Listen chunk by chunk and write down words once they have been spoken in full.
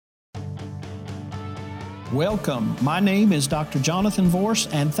Welcome. My name is Dr. Jonathan Vorse,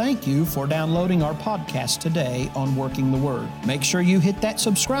 and thank you for downloading our podcast today on Working the Word. Make sure you hit that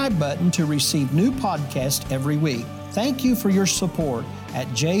subscribe button to receive new podcasts every week. Thank you for your support at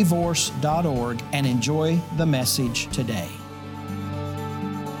jvorse.org and enjoy the message today.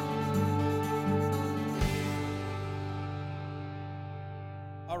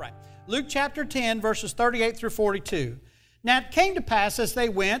 All right, Luke chapter 10, verses 38 through 42. Now it came to pass as they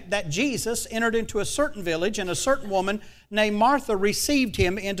went that Jesus entered into a certain village, and a certain woman named Martha received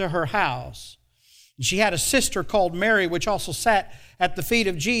him into her house. And she had a sister called Mary, which also sat at the feet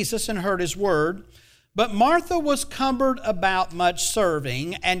of Jesus and heard his word. But Martha was cumbered about much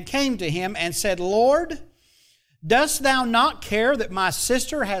serving, and came to him and said, Lord, dost thou not care that my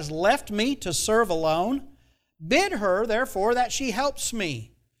sister has left me to serve alone? Bid her, therefore, that she helps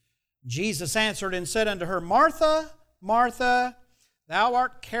me. Jesus answered and said unto her, Martha, Martha, thou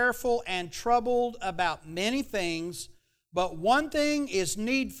art careful and troubled about many things, but one thing is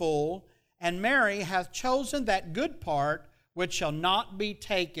needful, and Mary hath chosen that good part which shall not be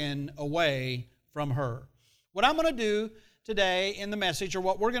taken away from her. What I'm going to do today in the message, or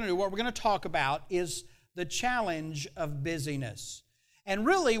what we're going to talk about, is the challenge of busyness. And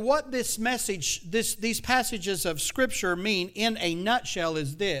really what this message, these passages of Scripture mean in a nutshell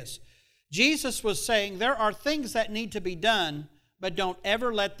is this. Jesus was saying there are things that need to be done, but don't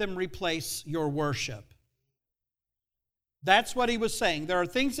ever let them replace your worship. That's what he was saying. There are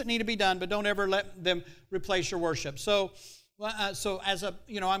things that need to be done, but don't ever let them replace your worship. So I'm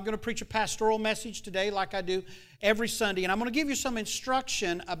going to preach a pastoral message today like I do every Sunday, and I'm going to give you some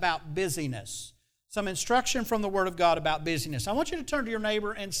instruction about busyness. Some instruction from the Word of God about busyness. I want you to turn to your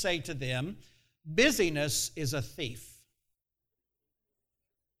neighbor and say to them, busyness is a thief.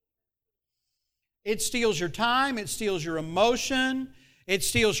 It steals your time, it steals your emotion, it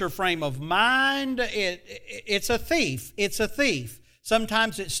steals your frame of mind. It's a thief. It's a thief.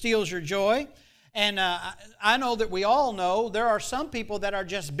 Sometimes it steals your joy. And I know that we all know there are some people that are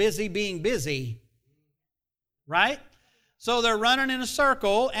just busy being busy, right? So they're running in a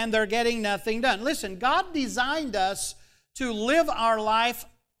circle and they're getting nothing done. Listen, God designed us to live our life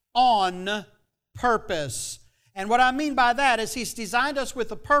on purpose. And what I mean by that is He's designed us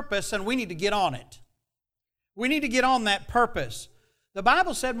with a purpose, and we need to get on it. We need to get on that purpose. The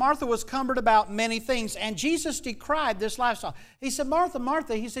Bible said Martha was cumbered about many things, and Jesus decried this lifestyle. He said, Martha,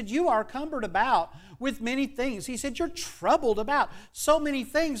 Martha, He said, you are cumbered about with many things. He said, you're troubled about so many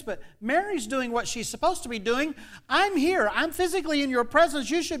things, but Mary's doing what she's supposed to be doing. I'm here. I'm physically in your presence.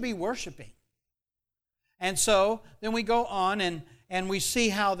 You should be worshiping. And so then we go on and we see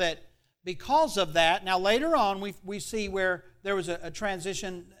how that because of that, now later on we see where there was a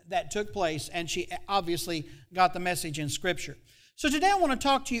transition that took place, and she obviously got the message in Scripture. So today I want to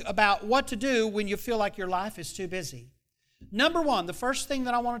talk to you about what to do when you feel like your life is too busy. Number one, the first thing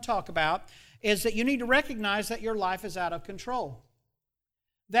that I want to talk about is that you need to recognize that your life is out of control.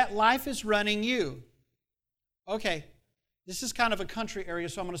 That life is running you. Okay, this is kind of a country area,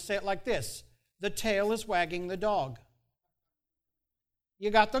 so I'm going to say it like this. The tail is wagging the dog. You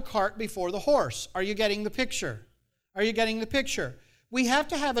got the cart before the horse. Are you getting the picture? Are you getting the picture? We have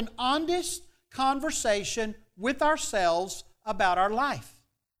to have an honest conversation with ourselves about our life.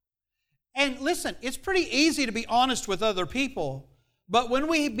 And listen, it's pretty easy to be honest with other people, but when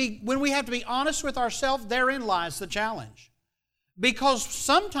we have to be honest with ourselves, therein lies the challenge. Because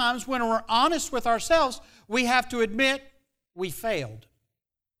sometimes when we're honest with ourselves, we have to admit we failed.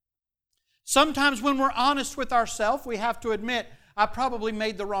 Sometimes when we're honest with ourselves, we have to admit I probably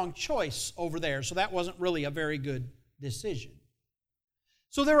made the wrong choice over there, so that wasn't really a very good decision.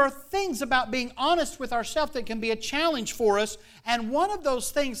 So there are things about being honest with ourselves that can be a challenge for us, and one of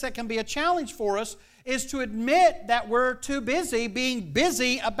those things that can be a challenge for us is to admit that we're too busy being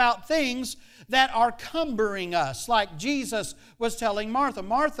busy about things that are cumbering us. Like Jesus was telling Martha,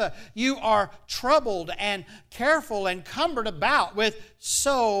 Martha, you are troubled and careful and cumbered about with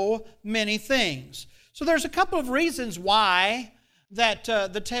so many things. So there's a couple of reasons why that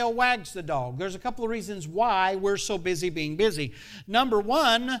the tail wags the dog. There's a couple of reasons why we're so busy being busy. Number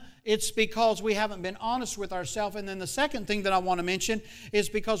one, it's because we haven't been honest with ourselves. And then the second thing that I want to mention is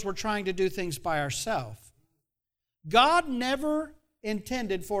because we're trying to do things by ourselves. God never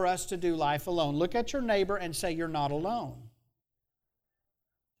intended for us to do life alone. Look at your neighbor and say, you're not alone.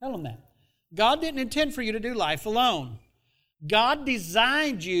 Tell them that. God didn't intend for you to do life alone. God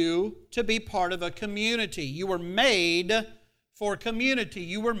designed you to be part of a community. You were made for community.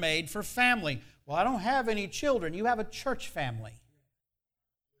 You were made for family. Well, I don't have any children. You have a church family.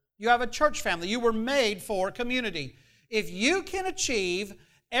 You have a church family. You were made for community. If you can achieve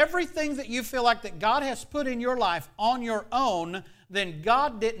everything that you feel like that God has put in your life on your own, then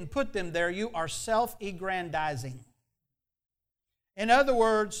God didn't put them there. You are self-aggrandizing. In other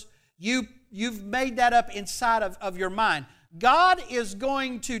words, you've made that up inside of your mind. God is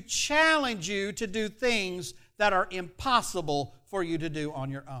going to challenge you to do things that are impossible for you to do on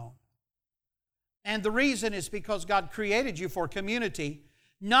your own. And the reason is because God created you for community.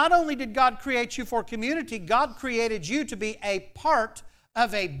 Not only did God create you for community, God created you to be a part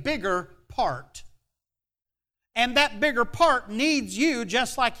of a bigger part. And that bigger part needs you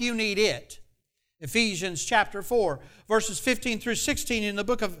just like you need it. Ephesians chapter 4, verses 15 through 16 in the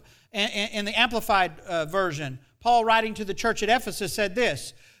book of, in the Amplified version, Paul writing to the church at Ephesus said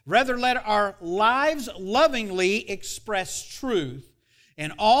this, "Rather let our lives lovingly express truth.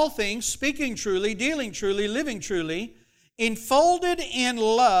 In all things, speaking truly, dealing truly, living truly, enfolded in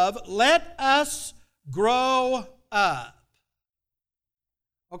love, let us grow up."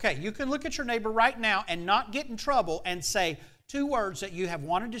 Okay, you can look at your neighbor right now and not get in trouble and say two words that you have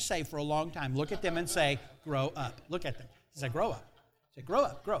wanted to say for a long time. Look at them and say, grow up. Look at them. Say, grow up. Say, grow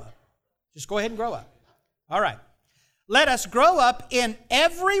up, grow up. Just go ahead and grow up. All right. Let us grow up in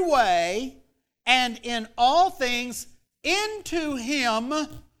every way and in all things into Him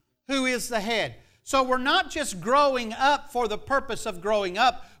who is the head. So we're not just growing up for the purpose of growing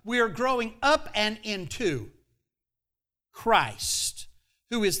up. We are growing up and into Christ,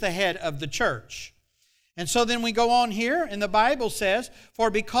 who is the head of the church. And so then we go on here, and the Bible says, "For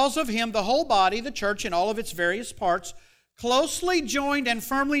because of Him the whole body, the church in all of its various parts, closely joined and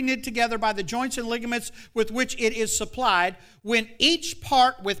firmly knit together by the joints and ligaments with which it is supplied, when each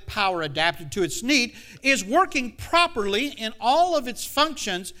part with power adapted to its need is working properly in all of its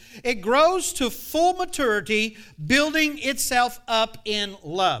functions, it grows to full maturity, building itself up in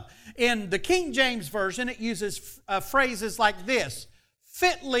love." In the King James Version, it uses phrases like this,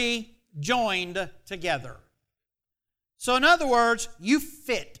 fitly joined together. So in other words, you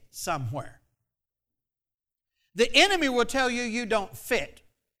fit somewhere. The enemy will tell you you don't fit.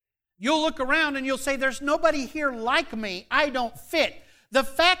 You'll look around and you'll say, there's nobody here like me. I don't fit. The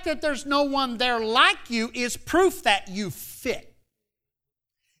fact that there's no one there like you is proof that you fit.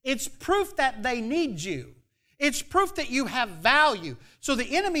 It's proof that they need you. It's proof that you have value. So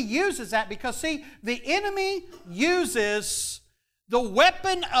the enemy uses that because, see, the enemy uses the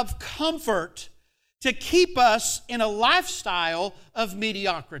weapon of comfort to keep us in a lifestyle of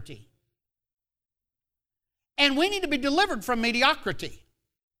mediocrity. And we need to be delivered from mediocrity.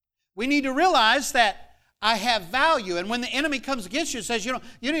 We need to realize that I have value. And when the enemy comes against you and says, you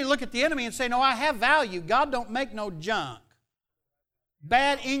need to look at the enemy and say, no, I have value. God don't make no junk.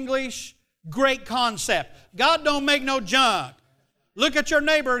 Bad English, great concept. God don't make no junk. Look at your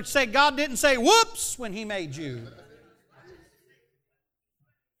neighbor and say, God didn't say whoops when He made you.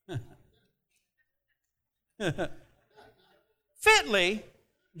 Fitly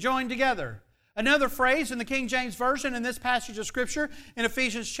joined together. Another phrase in the King James Version in this passage of Scripture in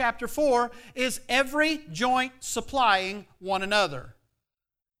Ephesians chapter 4 is every joint supplying one another.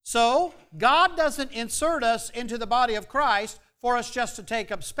 So, God doesn't insert us into the body of Christ for us just to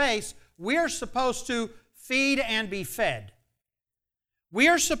take up space. We're supposed to feed and be fed. We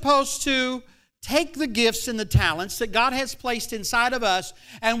are supposed to take the gifts and the talents that God has placed inside of us,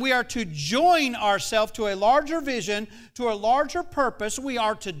 and we are to join ourselves to a larger vision, to a larger purpose. We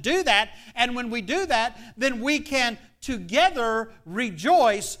are to do that, and when we do that, then we can together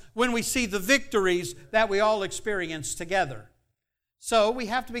rejoice when we see the victories that we all experience together. So we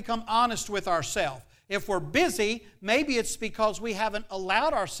have to become honest with ourselves. If we're busy, maybe it's because we haven't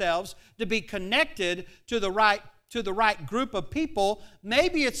allowed ourselves to be connected to the right group of people.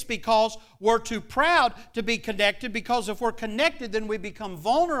 Maybe it's because we're too proud to be connected, because if we're connected, then we become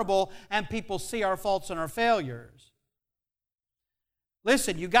vulnerable and people see our faults and our failures.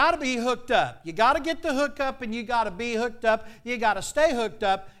 Listen, you got to be hooked up. You got to get the hookup, and you got to be hooked up. You got to stay hooked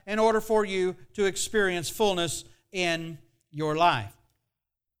up in order for you to experience fullness in your life.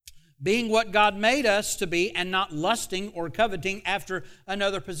 Being what God made us to be and not lusting or coveting after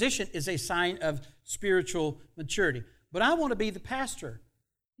another position is a sign of spiritual maturity. But I want to be the pastor.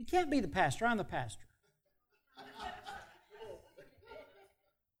 You can't be the pastor. I'm the pastor.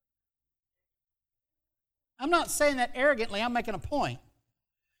 I'm not saying that arrogantly. I'm making a point.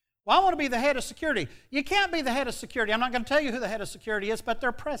 Well, I want to be the head of security. You can't be the head of security. I'm not going to tell you who the head of security is, but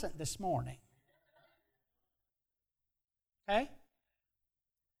they're present this morning. Okay?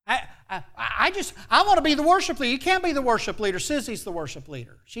 I want to be the worship leader. You can't be the worship leader. Sissy's the worship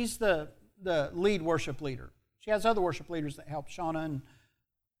leader. She's the lead worship leader. She has other worship leaders that help, Shauna and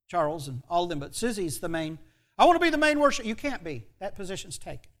Charles and all of them, but Sissy's the main I want to be the main worshiper. You can't be. That position's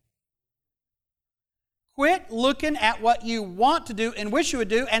taken. Quit looking at what you want to do and wish you would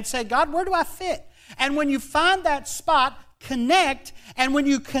do and say, God, where do I fit? And when you find that spot, connect. And when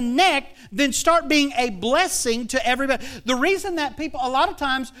you connect, then start being a blessing to everybody. The reason that people, a lot of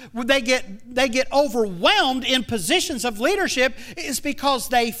times, they get overwhelmed in positions of leadership is because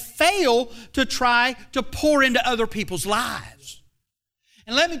they fail to try to pour into other people's lives.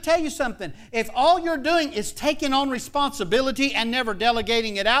 And let me tell you something. If all you're doing is taking on responsibility and never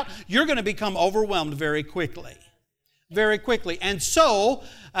delegating it out, you're going to become overwhelmed very quickly. Very quickly. And so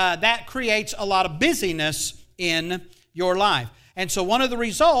that creates a lot of busyness in your life. And so one of the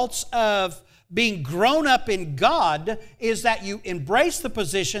results of being grown up in God is that you embrace the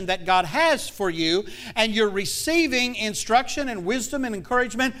position that God has for you, and you're receiving instruction and wisdom and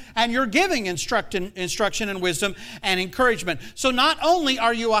encouragement, and you're giving instruction and wisdom and encouragement. So not only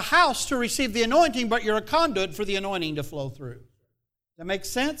are you a house to receive the anointing, but you're a conduit for the anointing to flow through. That makes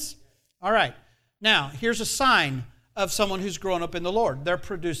sense? All right. Now, here's a sign of someone who's grown up in the Lord. They're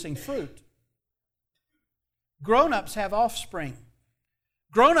producing fruit. Grown-ups have offspring.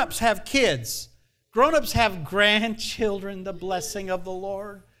 Grown-ups have kids. Grown-ups have grandchildren, the blessing of the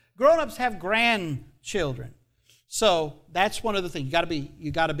Lord. Grown-ups have grandchildren. So that's one of the things.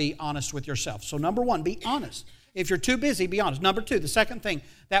 You got to be honest with yourself. So number one, be honest. If you're too busy, be honest. Number two, the second thing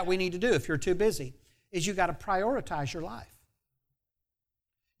that we need to do if you're too busy is you got to prioritize your life.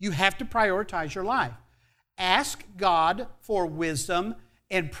 You have to prioritize your life. Ask God for wisdom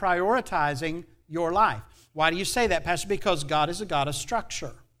in prioritizing your life. Why do you say that, Pastor? Because God is a God of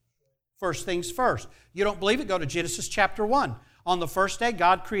structure. First things first. You don't believe it? Go to Genesis chapter 1. On the first day,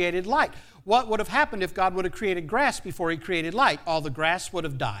 God created light. What would have happened if God would have created grass before He created light? All the grass would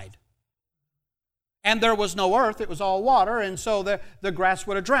have died. And there was no earth. It was all water, and so the grass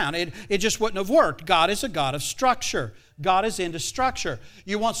would have drowned. It just wouldn't have worked. God is a God of structure. God is into structure.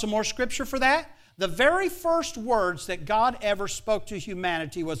 You want some more scripture for that? The very first words that God ever spoke to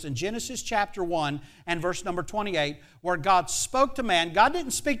humanity was in Genesis chapter 1 and verse number 28, where God spoke to man. God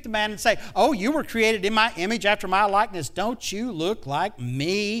didn't speak to man and say, oh, you were created in my image after my likeness. Don't you look like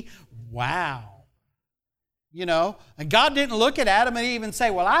me? Wow. You know, and God didn't look at Adam and Eve and say,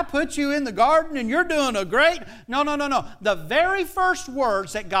 well, I put you in the garden and you're doing a great... No. The very first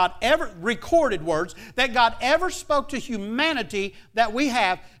words that God ever, recorded words, that God ever spoke to humanity that we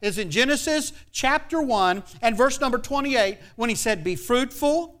have is in Genesis chapter 1 and verse number 28 when He said, be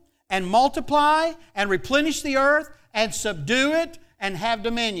fruitful and multiply and replenish the earth and subdue it and have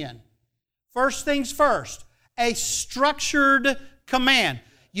dominion. First things first, a structured command.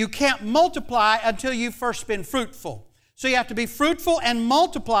 You can't multiply until you've first been fruitful. So you have to be fruitful and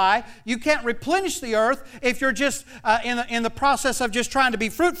multiply. You can't replenish the earth if you're just in the process of just trying to be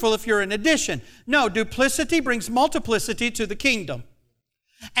fruitful if you're an addition. No, duplicity brings multiplicity to the kingdom.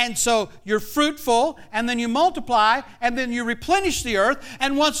 And so you're fruitful, and then you multiply, and then you replenish the earth.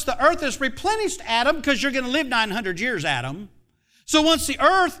 And once the earth is replenished, Adam, because you're going to live 900 years, Adam. So once the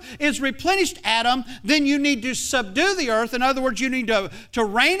earth is replenished, Adam, then you need to subdue the earth. In other words, you need to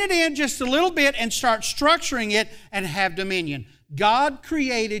rein it in just a little bit and start structuring it and have dominion. God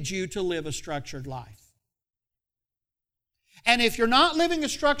created you to live a structured life. And if you're not living a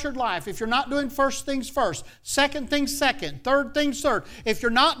structured life, if you're not doing first things first, second things second, third things third, if you're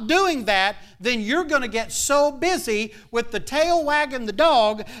not doing that, then you're going to get so busy with the tail wagging the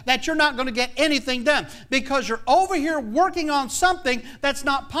dog that you're not going to get anything done because you're over here working on something that's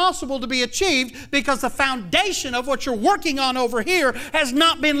not possible to be achieved because the foundation of what you're working on over here has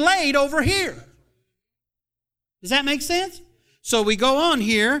not been laid over here. Does that make sense? So we go on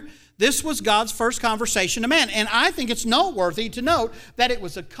here. This was God's first conversation to man. And I think it's noteworthy to note that it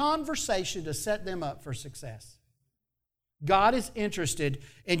was a conversation to set them up for success. God is interested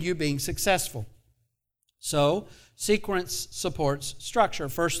in you being successful. So, sequence supports structure.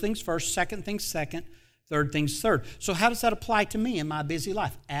 First things first, second things second, third things third. So how does that apply to me in my busy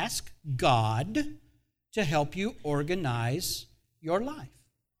life? Ask God to help you organize your life.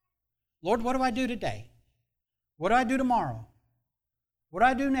 Lord, what do I do today? What do I do tomorrow? What do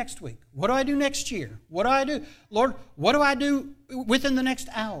I do next week? What do I do next year? What do I do? Lord, what do I do within the next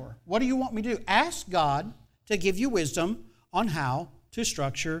hour? What do you want me to do? Ask God to give you wisdom on how to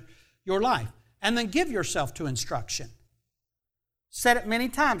structure your life. And then give yourself to instruction. Said it many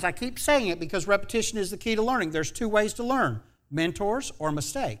times. I keep saying it because repetition is the key to learning. There's two ways to learn. Mentors or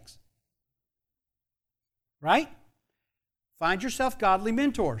mistakes. Right? Find yourself godly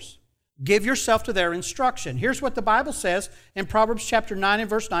mentors. Give yourself to their instruction. Here's what the Bible says in Proverbs chapter 9 and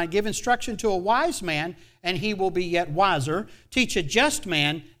verse 9. Give instruction to a wise man, and he will be yet wiser. Teach a just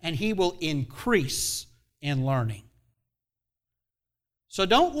man, and he will increase in learning. So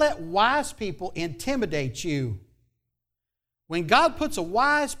don't let wise people intimidate you. When God puts a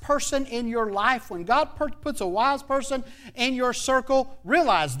wise person in your life, when God puts a wise person in your circle,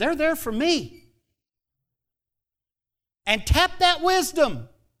 realize they're there for me. And tap that wisdom.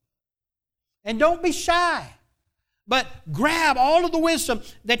 And don't be shy, but grab all of the wisdom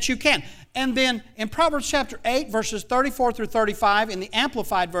that you can. And then in Proverbs chapter 8, verses 34 through 35, in the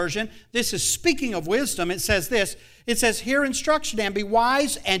Amplified Version, this is speaking of wisdom. It says this, it says, hear instruction and be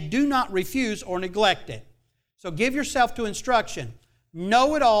wise and do not refuse or neglect it. So give yourself to instruction.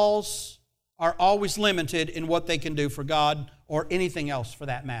 Know-it-alls are always limited in what they can do for God or anything else for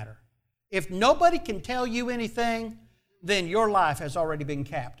that matter. If nobody can tell you anything, then your life has already been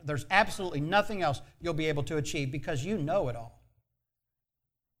capped. There's absolutely nothing else you'll be able to achieve because you know it all.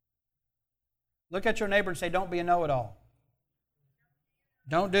 Look at your neighbor and say, don't be a know-it-all.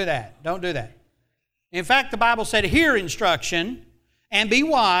 Don't do that. Don't do that. In fact, the Bible said, hear instruction and be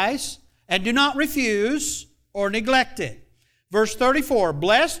wise and do not refuse or neglect it. Verse 34,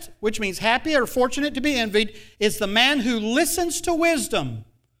 blessed, which means happy or fortunate to be envied, is the man who listens to wisdom,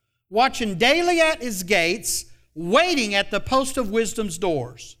 watching daily at his gates, waiting at the post of wisdom's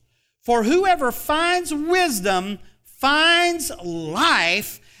doors. For whoever finds wisdom finds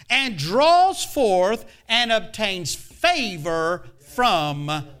life and draws forth and obtains favor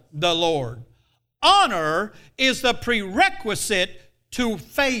from the Lord. Honor is the prerequisite to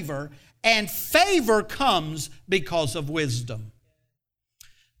favor, and favor comes because of wisdom.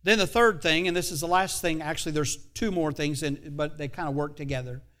 Then the third thing, and this is the last thing, actually there's two more things, but they kind of work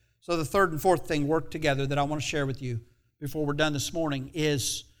together. So the third and fourth thing work together that I want to share with you before we're done this morning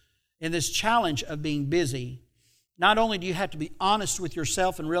is in this challenge of being busy, not only do you have to be honest with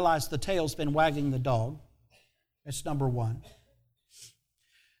yourself and realize the tail's been wagging the dog. That's number one.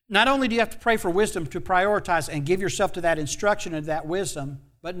 Not only do you have to pray for wisdom to prioritize and give yourself to that instruction and that wisdom,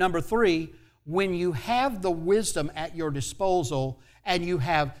 but number three, when you have the wisdom at your disposal and you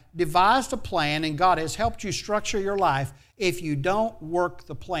have devised a plan and God has helped you structure your life, if you don't work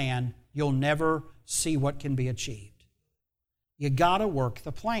the plan, you'll never see what can be achieved. You got to work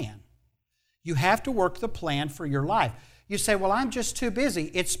the plan. You have to work the plan for your life. You say, well, I'm just too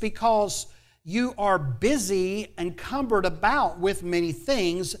busy. It's because you are busy and cumbered about with many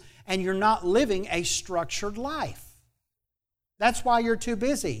things and you're not living a structured life. That's why you're too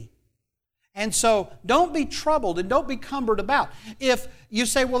busy. And so don't be troubled and don't be cumbered about. If you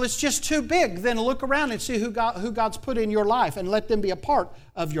say, well, it's just too big, then look around and see who God's put in your life and let them be a part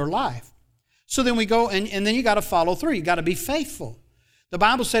of your life. So then we go, and then you got to follow through. You got to be faithful. The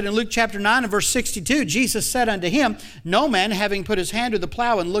Bible said in Luke chapter 9 and verse 62, Jesus said unto him, no man having put his hand to the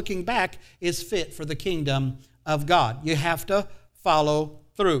plow and looking back is fit for the kingdom of God. You have to follow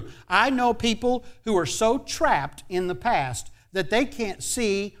through. I know people who are so trapped in the past that they can't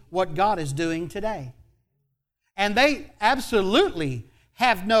see what God is doing today. And they absolutely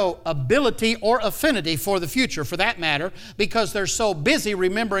have no ability or affinity for the future, for that matter, because they're so busy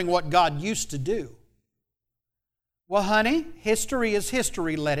remembering what God used to do. Well, honey, history is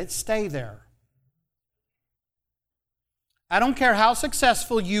history. Let it stay there. I don't care how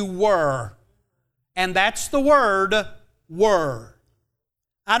successful you were, and that's the word, were.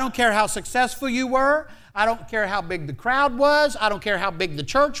 I don't care how successful you were. I don't care how big the crowd was. I don't care how big the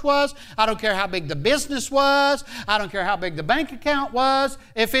church was. I don't care how big the business was. I don't care how big the bank account was.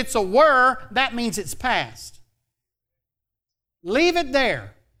 If it's a were, that means it's past. Leave it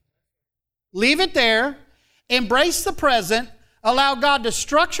there. Leave it there. Embrace the present. Allow God to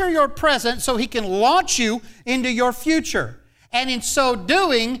structure your present so He can launch you into your future. And in so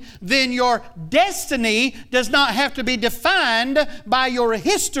doing, then your destiny does not have to be defined by your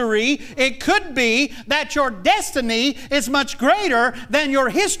history. It could be that your destiny is much greater than your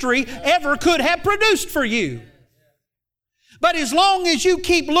history ever could have produced for you. But as long as you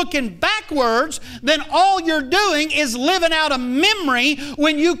keep looking backwards, then all you're doing is living out a memory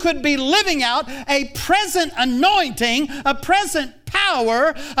when you could be living out a present anointing, a present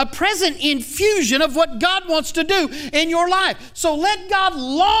power, a present infusion of what God wants to do in your life. So let God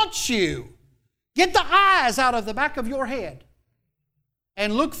launch you. Get the eyes out of the back of your head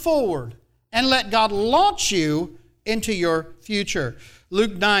and look forward and let God launch you into your future.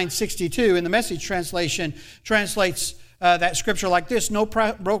 Luke 9:62 in the Message translation translates that scripture like this: no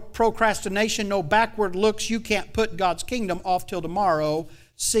procrastination, no backward looks. You can't put God's kingdom off till tomorrow.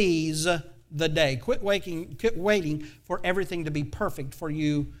 Seize the day. Quit waiting for everything to be perfect for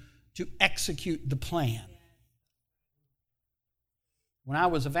you to execute the plan. When I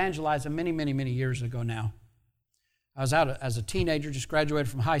was evangelizing many years ago now, I was out as a teenager, just graduated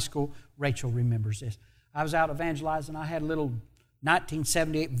from high school. Rachel remembers this. I was out evangelizing. I had a little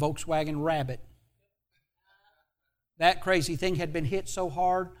 1978 Volkswagen Rabbit. That crazy thing had been hit so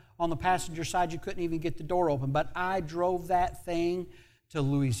hard on the passenger side you couldn't even get the door open. But I drove that thing to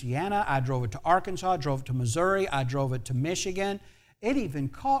Louisiana. I drove it to Arkansas. I drove it to Missouri. I drove it to Michigan. It even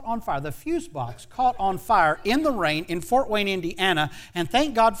caught on fire. The fuse box caught on fire in the rain in Fort Wayne, Indiana. And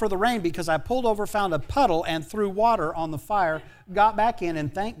thank God for the rain, because I pulled over, found a puddle, and threw water on the fire, got back in,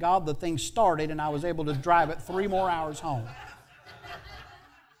 and thank God the thing started, and I was able to drive it 3 more hours home.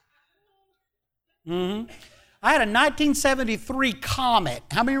 I had a 1973 Comet.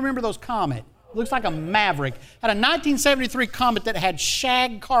 How many remember those Comet? Looks like a Maverick. Had a 1973 Comet that had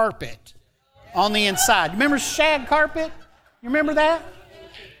shag carpet on the inside. Remember shag carpet? You remember that?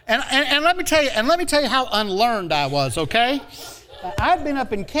 And let me tell you how unlearned I was, okay? I'd been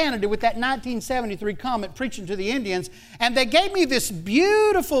up in Canada with that 1973 Comet preaching to the Indians, and they gave me this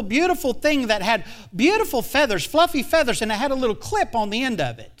beautiful, beautiful thing that had beautiful feathers, fluffy feathers, and it had a little clip on the end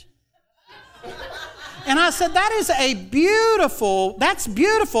of it. And I said, that's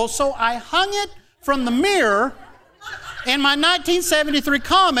beautiful. So I hung it from the mirror in my 1973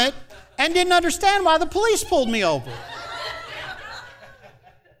 Comet and didn't understand why the police pulled me over.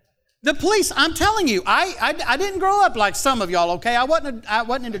 The police, I'm telling you, I didn't grow up like some of y'all, okay? I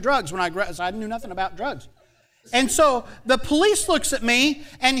wasn't into drugs when I grew up, so I knew nothing about drugs. And so the police looks at me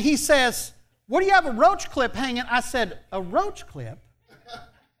and he says, "What do you have a roach clip hanging?" I said, "A roach clip?"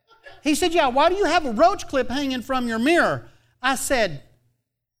 He said, "Yeah, why do you have a roach clip hanging from your mirror?" I said,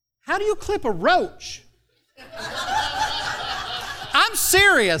 "How do you clip a roach?" I'm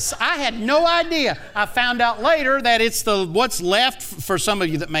serious. I had no idea. I found out later that it's what's left, for some of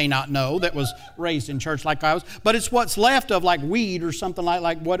you that may not know, that was raised in church like I was, but it's what's left of like weed or something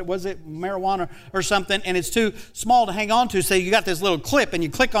like what was it, marijuana or something, and it's too small to hang on to, so you got this little clip and you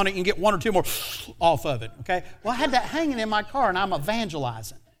click on it and you get 1 or 2 more off of it, okay? Well, I had that hanging in my car and I'm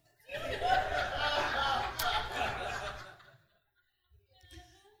evangelizing.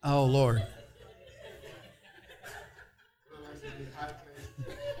 Oh, Lord.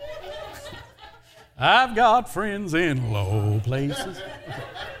 I've got friends in low places.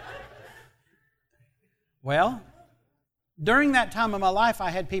 Well, during that time of my life, I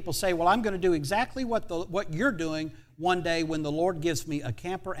had people say, "Well, I'm going to do exactly what you're doing one day when the Lord gives me a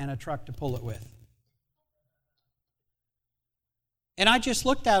camper and a truck to pull it with." And I just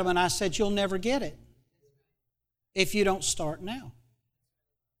looked at them and I said, "You'll never get it if you don't start now.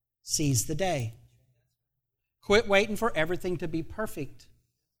 Seize the day. Quit waiting for everything to be perfect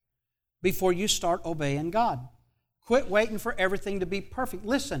before you start obeying God. Quit waiting for everything to be perfect."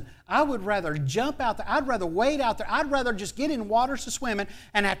 Listen, I would rather jump out there. I'd rather wade out there. I'd rather just get in waters to swim in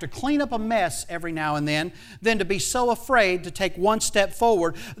and have to clean up a mess every now and then than to be so afraid to take one step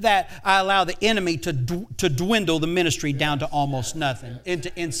forward that I allow the enemy to dwindle the ministry down to almost nothing,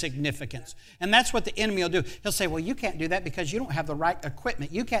 into insignificance. And that's what the enemy will do. He'll say, "Well, you can't do that because you don't have the right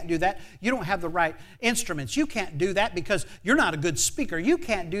equipment. You can't do that. You don't have the right instruments. You can't do that because you're not a good speaker. You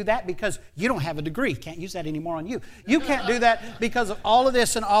can't do that because you don't have a degree." Can't use that anymore on you. You can't do that because of all of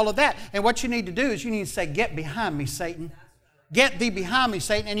this and all of that. And what you need to do is you need to say, "Get behind me, Satan. Get thee behind me,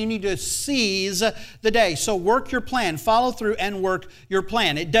 Satan." And you need to seize the day. So work your plan. Follow through and work your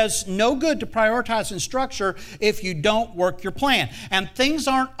plan. It does no good to prioritize and structure if you don't work your plan. And things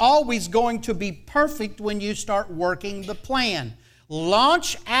aren't always going to be perfect when you start working the plan.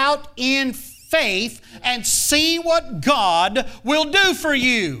 Launch out in faith and see what God will do for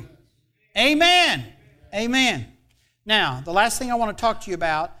you. Amen. Amen. Now, the last thing I want to talk to you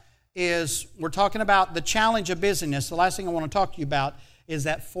about is, we're talking about the challenge of busyness. The last thing I want to talk to you about is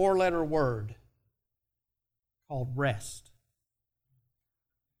that 4-letter word called rest.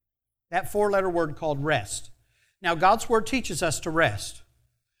 That 4-letter word called rest. Now, God's Word teaches us to rest.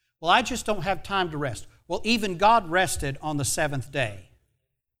 Well, I just don't have time to rest. Well, even God rested on the 7th day.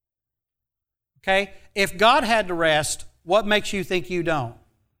 Okay? If God had to rest, what makes you think you don't?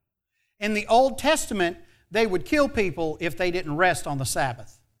 In the Old Testament, they would kill people if they didn't rest on the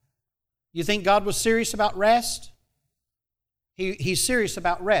Sabbath. You think God was serious about rest? He's serious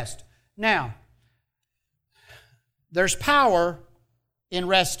about rest. Now, there's power in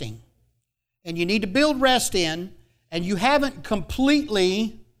resting. And you need to build rest in, and you haven't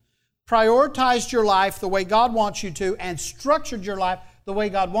completely prioritized your life the way God wants you to and structured your life the way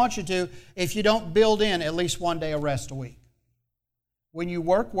God wants you to if you don't build in at least 1 day of rest a week. When you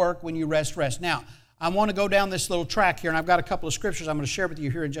work, work. When you rest, rest. Now, I want to go down this little track here, and I've got a couple of scriptures I'm going to share with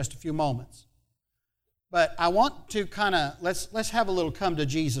you here in just a few moments. But I want to kind of, let's have a little come to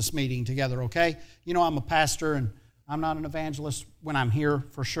Jesus meeting together, okay? You know, I'm a pastor, and I'm not an evangelist when I'm here,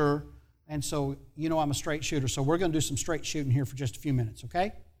 for sure. And so, you know I'm a straight shooter, so we're going to do some straight shooting here for just a few minutes,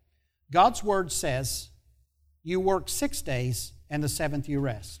 okay? God's Word says you work 6 days and the seventh you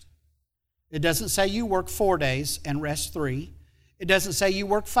rest. It doesn't say you work 4 days and rest 3. It doesn't say you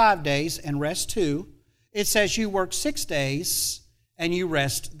work 5 days and rest 2. It says you work 6 days and you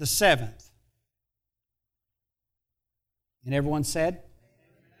rest the seventh. And everyone said?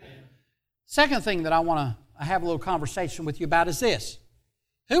 Amen. Second thing that I want to have a little conversation with you about is this.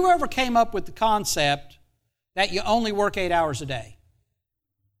 Whoever came up with the concept that you only work 8 hours a day?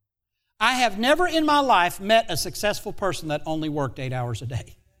 I have never in my life met a successful person that only worked 8 hours a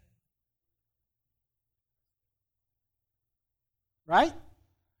day. Right?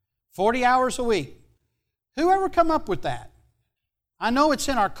 40 hours a week. Whoever come up with that? I know it's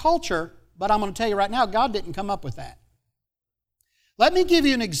in our culture, but I'm going to tell you right now, God didn't come up with that. Let me give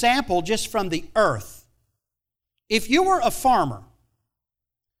you an example just from the earth. If you were a farmer,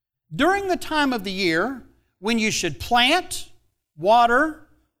 during the time of the year when you should plant, water,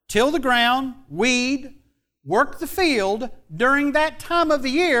 till the ground, weed, work the field, during that time of the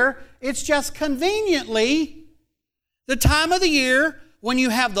year, it's just conveniently the time of the year when you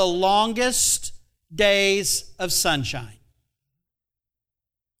have the longest days of sunshine.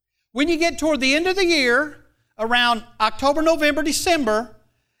 When you get toward the end of the year, around October, November, December,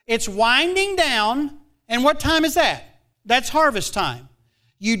 it's winding down. And what time is that? That's harvest time.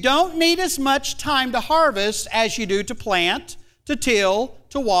 You don't need as much time to harvest as you do to plant, to till,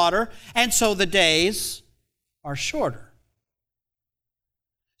 to water, and so the days are shorter.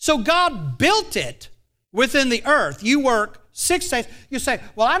 So God built it within the earth. You work 6 days. You say,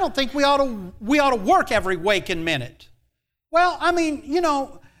 well, I don't think we ought to work every waking minute. Well, I mean,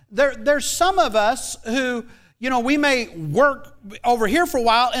 there's some of us who, we may work over here for a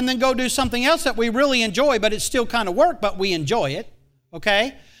while and then go do something else that we really enjoy, but it's still kind of work, but we enjoy it,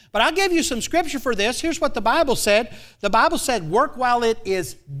 okay? But I'll give you some scripture for this. Here's what the Bible said. The Bible said, work while it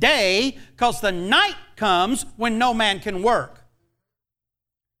is day, because the night comes when no man can work.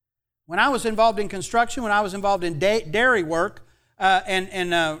 When I was involved in construction, when I was involved in dairy work,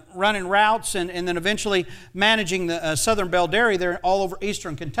 and running routes and then eventually managing the Southern Belle Dairy there all over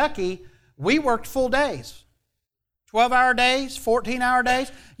eastern Kentucky, we worked full days. 12-hour days, 14-hour days.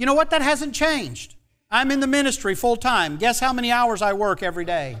 You know what? That hasn't changed. I'm in the ministry full time. Guess how many hours I work every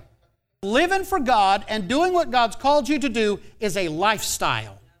day? Living for God and doing what God's called you to do is a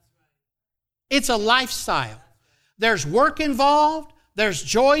lifestyle. It's a lifestyle. There's work involved. There's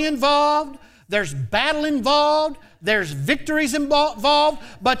joy involved. There's battle involved. There's victories involved,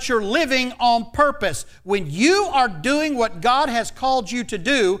 but you're living on purpose. When you are doing what God has called you to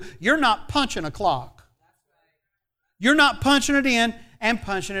do, you're not punching a clock. You're not punching it in and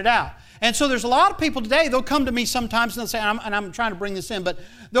punching it out. And so there's a lot of people today, they'll come to me sometimes and they'll say, and I'm trying to bring this in, but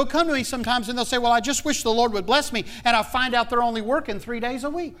they'll come to me sometimes and they'll say, well, I just wish the Lord would bless me, and I find out they're only working 3 days a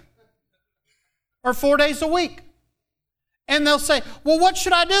week or 4 days a week. And they'll say, well, what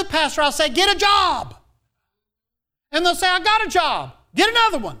should I do, Pastor? I'll say, get a job. And they'll say, I got a job. Get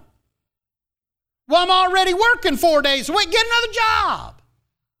another one. Well, I'm already working 4 days a week. Get another job.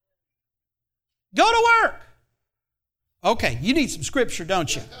 Go to work. Okay, you need some scripture,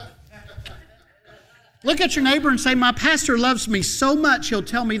 don't you? Look at your neighbor and say, my pastor loves me so much, he'll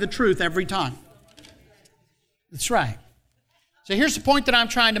tell me the truth every time. That's right. So here's the point that I'm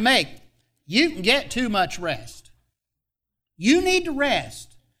trying to make. You can get too much rest. You need to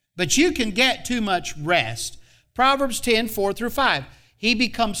rest, but you can get too much rest. Proverbs 10, 4 through 5. He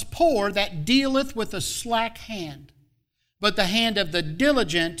becomes poor that dealeth with a slack hand, but the hand of the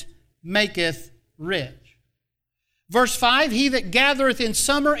diligent maketh rich. Verse 5, he that gathereth in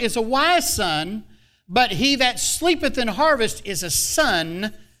summer is a wise son, but he that sleepeth in harvest is a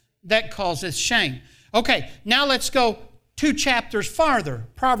son that causeth shame. Okay, now let's go 2 chapters farther.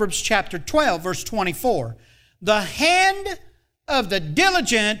 Proverbs chapter 12, verse 24. The hand of the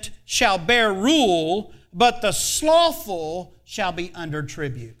diligent shall bear rule, but the slothful shall be under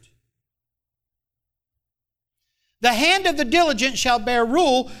tribute. The hand of the diligent shall bear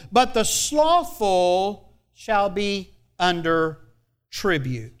rule, but the slothful shall be under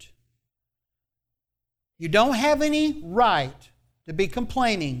tribute. You don't have any right to be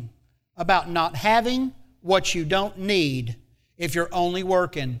complaining about not having what you don't need if you're only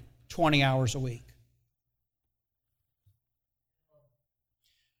working 20 hours a week.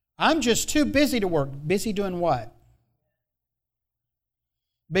 I'm just too busy to work. Busy doing what?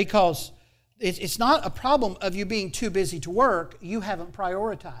 Because it's not a problem of you being too busy to work. You haven't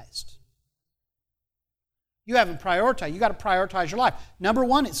prioritized. You haven't prioritized. You got to prioritize your life. Number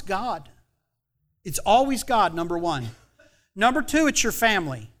one, it's God. It's always God, number one. Number two, it's your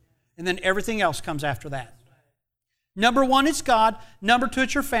family. And then everything else comes after that. Number one, it's God. Number two,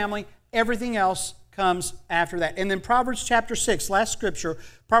 it's your family. Everything else comes after that. And then Proverbs chapter 6, last scripture,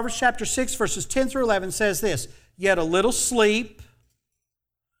 Proverbs chapter 6, verses 10 through 11 says this, yet a little sleep,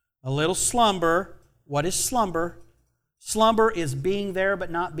 a little slumber. What is slumber? Slumber is being there but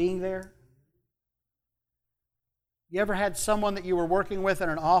not being there. You ever had someone that you were working with in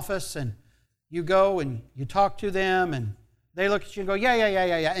an office and you go and you talk to them and they look at you and go,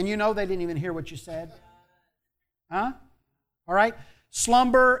 yeah. And you know they didn't even hear what you said? Huh? All right?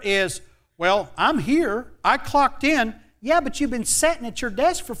 Slumber is, well, I'm here. I clocked in. Yeah, but you've been sitting at your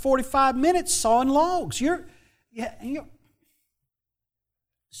desk for 45 minutes sawing logs.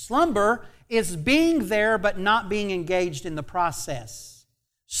 Slumber is being there but not being engaged in the process.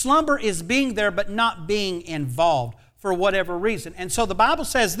 Slumber is being there but not being involved for whatever reason. And so the Bible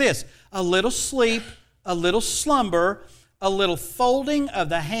says this, a little sleep, a little slumber, a little folding of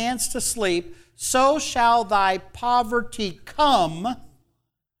the hands to sleep, so shall thy poverty come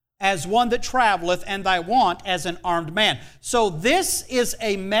as one that traveleth, and thy want as an armed man. So this is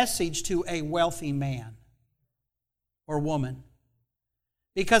a message to a wealthy man or woman.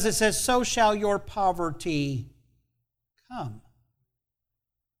 Because it says, so shall your poverty come.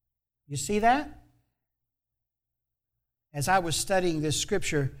 You see that? As I was studying this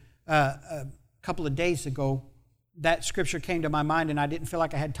scripture a couple of days ago, that scripture came to my mind, and I didn't feel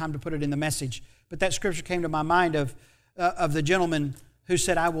like I had time to put it in the message. But that scripture came to my mind of the gentleman who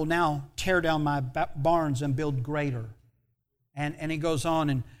said, I will now tear down my barns and build greater. And he goes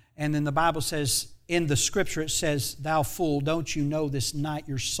on, and then the Bible says, in the scripture it says, thou fool, don't you know this night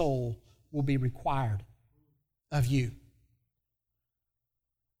your soul will be required of you?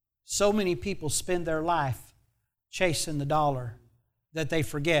 So many people spend their life chasing the dollar that they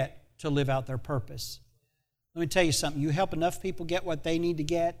forget to live out their purpose. Let me tell you something. You help enough people get what they need to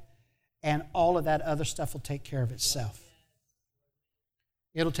get, and all of that other stuff will take care of itself.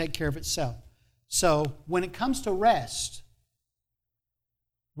 It'll take care of itself. So when it comes to rest,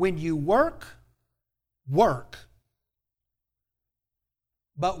 when you work, work.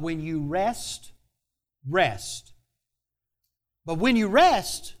 But when you rest, rest. But when you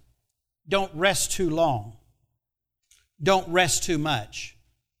rest, don't rest too long. Don't rest too much.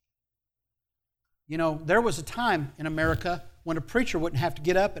 You know, there was a time in America when a preacher wouldn't have to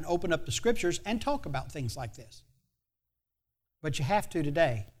get up and open up the scriptures and talk about things like this. But you have to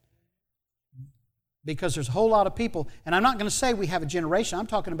today. Because there's a whole lot of people, and I'm not going to say we have a generation, I'm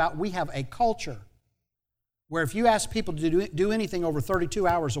talking about we have a culture where if you ask people to do anything over 32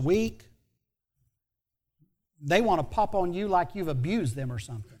 hours a week, they want to pop on you like you've abused them or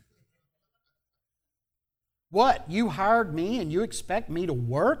something. What? You hired me and you expect me to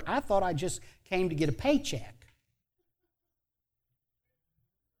work? I thought I just came to get a paycheck.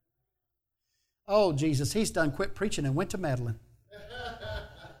 Oh, Jesus, he's done quit preaching and went to meddling.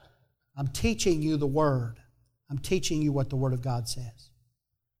 I'm teaching you the Word. I'm teaching you what the Word of God says.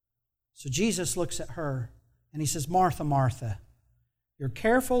 So Jesus looks at her and he says, Martha, Martha, you're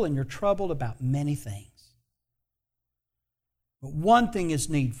careful and you're troubled about many things. But one thing is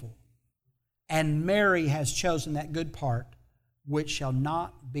needful, and Mary has chosen that good part, which shall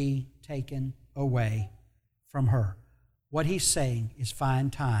not be taken away from her. What he's saying is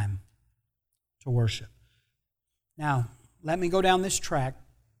find time to worship. Now, let me go down this track.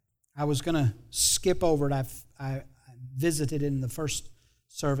 I was going to skip over it. I visited it in the first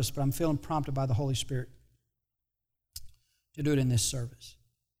service, but I'm feeling prompted by the Holy Spirit to do it in this service.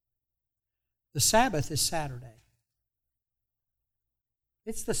 The Sabbath is Saturday.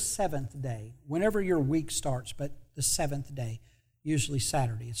 It's the seventh day, whenever your week starts, but the seventh day, usually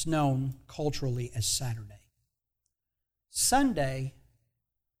Saturday. It's known culturally as Saturday. Sunday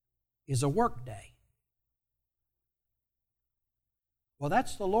is a work day. Well,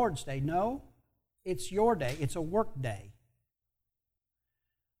 that's the Lord's day. No, it's your day. It's a work day.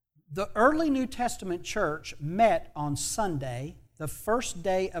 The early New Testament church met on Sunday, the first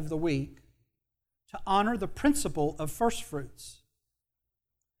day of the week, to honor the principle of first fruits.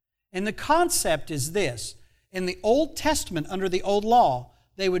 And the concept is this. In the Old Testament, under the Old Law,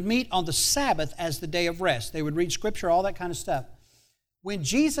 they would meet on the Sabbath as the day of rest. They would read Scripture, all that kind of stuff. When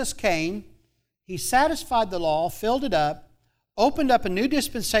Jesus came, He satisfied the law, filled it up, opened up a new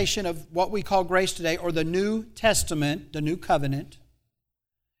dispensation of what we call grace today, or the New Testament, the New Covenant.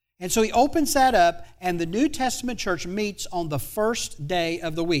 And so He opens that up, and the New Testament church meets on the first day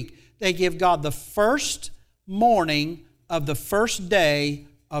of the week. They give God the first morning of the first day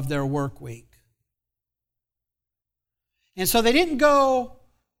of their work week. And so they didn't go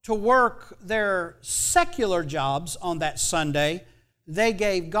to work their secular jobs on that Sunday. They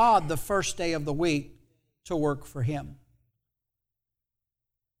gave God the first day of the week to work for Him.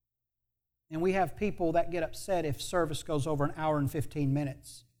 And we have people that get upset if service goes over an hour and 15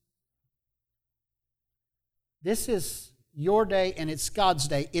 minutes. This is your day and it's God's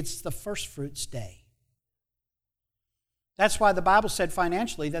day. It's the first fruits day. That's why the Bible said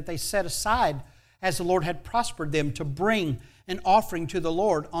financially that they set aside, as the Lord had prospered them, to bring an offering to the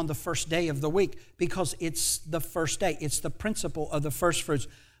Lord on the first day of the week, because it's the first day. It's the principle of the first fruits.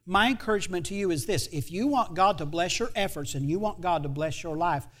 My encouragement to you is this: if you want God to bless your efforts and you want God to bless your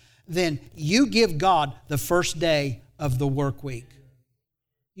life, then you give God the first day of the work week.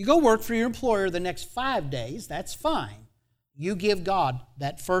 You go work for your employer the next 5 days, that's fine. You give God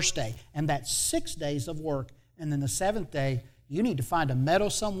that first day, and that's 6 days of work. And then the seventh day, you need to find a meadow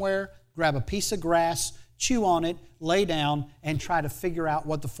somewhere, grab a piece of grass, chew on it, lay down, and try to figure out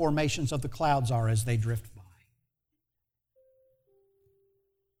what the formations of the clouds are as they drift by.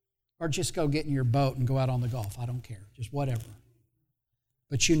 Or just go get in your boat and go out on the Gulf. I don't care. Just whatever.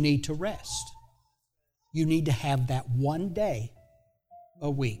 But you need to rest. You need to have that one day a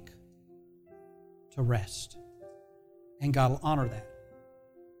week to rest. And God will honor that.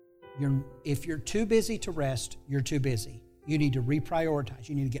 If you're too busy to rest, you're too busy. You need to reprioritize.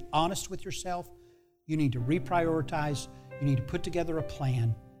 You need to get honest with yourself. You need to reprioritize. You need to put together a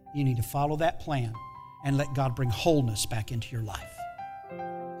plan. You need to follow that plan and let God bring wholeness back into your life.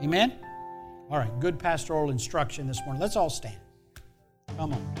 Amen? All right, good pastoral instruction this morning. Let's all stand.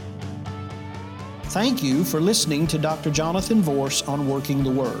 Come on. Thank you for listening to Dr. Jonathan Vorse on Working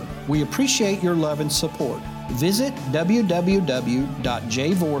the Word. We appreciate your love and support. Visit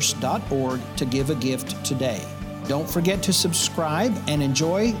www.jvorse.org to give a gift today. Don't forget to subscribe and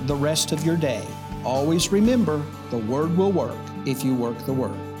enjoy the rest of your day. Always remember, the Word will work if you work the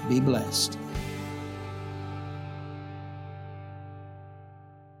Word. Be blessed.